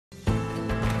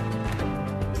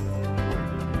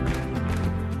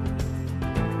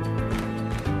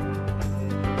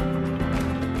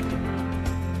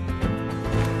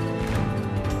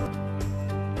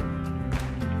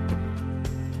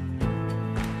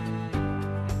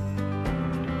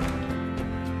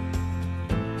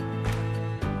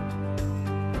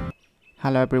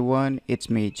Hello everyone,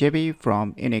 it's me JB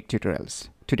from UniqueTutorials.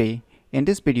 Today, in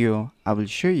this video, I will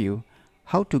show you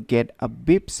how to get a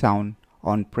beep sound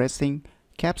on pressing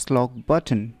caps lock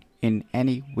button in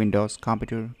any Windows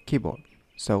computer keyboard.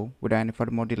 So, without any further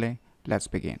more delay, let's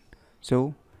begin.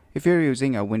 So, if you're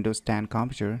using a Windows 10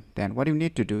 computer, then what you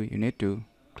need to do, you need to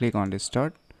click on this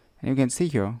start, and you can see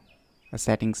here a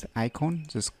settings icon.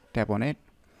 Just tap on it.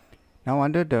 Now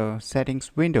under the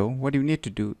settings window, what you need to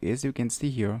do is you can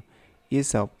see here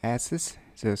ease of access.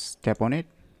 Just tap on it,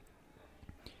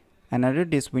 and under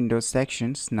this Windows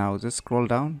sections, now just scroll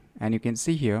down and you can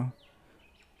see here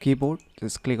keyboard.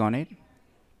 Just click on it.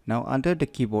 Now under the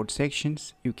keyboard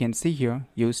sections, you can see here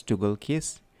use toggle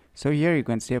keys. So here you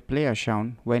can see a play a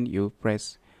sound when you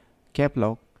press cap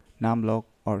lock, num lock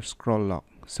or scroll lock.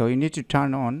 So you need to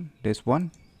turn on this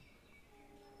one.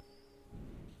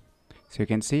 So you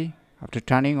can see after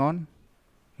turning on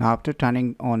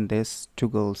this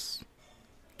toggles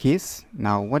keys,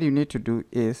 now what you need to do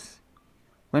is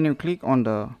when you click on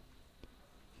the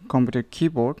computer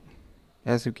keyboard,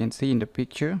 as you can see in the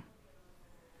picture,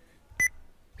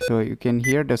 so you can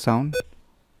hear the sound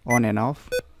on and off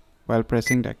while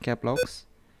pressing the cap locks,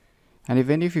 and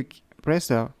even if you press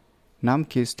the num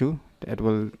keys too, that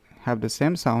will have the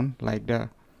same sound like the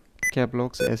cap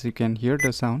locks, as you can hear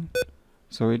the sound.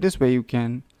 So in this way you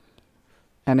can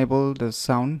enable the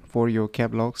sound for your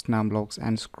cap locks, num locks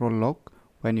and scroll lock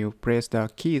when you press the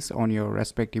keys on your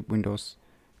respective Windows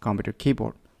computer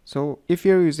keyboard. So if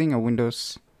you're using a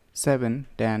Windows 7,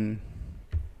 then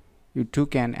you too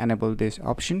can enable these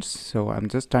options. So I'm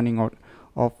just turning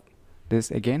off this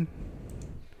again.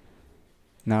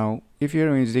 Now if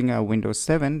you're using a Windows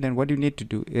 7, then what you need to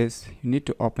do is you need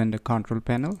to open the control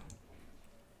panel.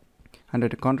 Under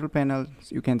the control panel,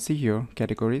 you can see here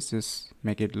categories. Just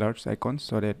make it large icon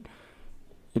so that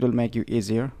it will make you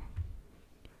easier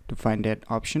to find that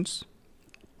options.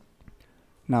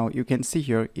 Now you can see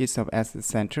here ease of access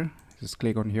center. Just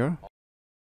click on here.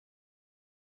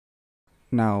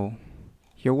 Now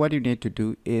here what you need to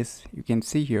do is you can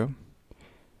see here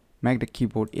make the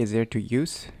keyboard easier to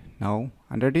use. Now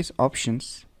under these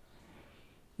options,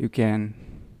 you can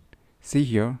see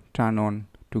here turn on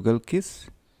toggle keys.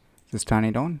 Just turn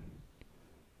it on,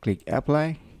 click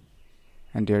apply,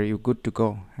 and there you're good to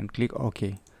go, and click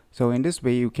OK. So in this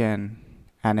way you can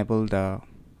enable the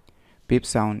beep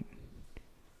sound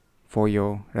for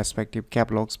your respective cap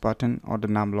locks button or the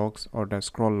num locks or the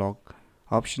scroll lock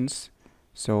options.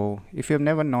 So if you've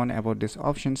never known about these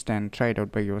options, then try it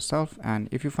out by yourself, and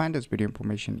if you find this video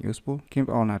information useful, give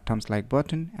on a thumbs like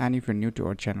button, and if you're new to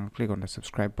our channel, click on the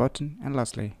subscribe button, and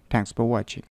lastly, thanks for watching.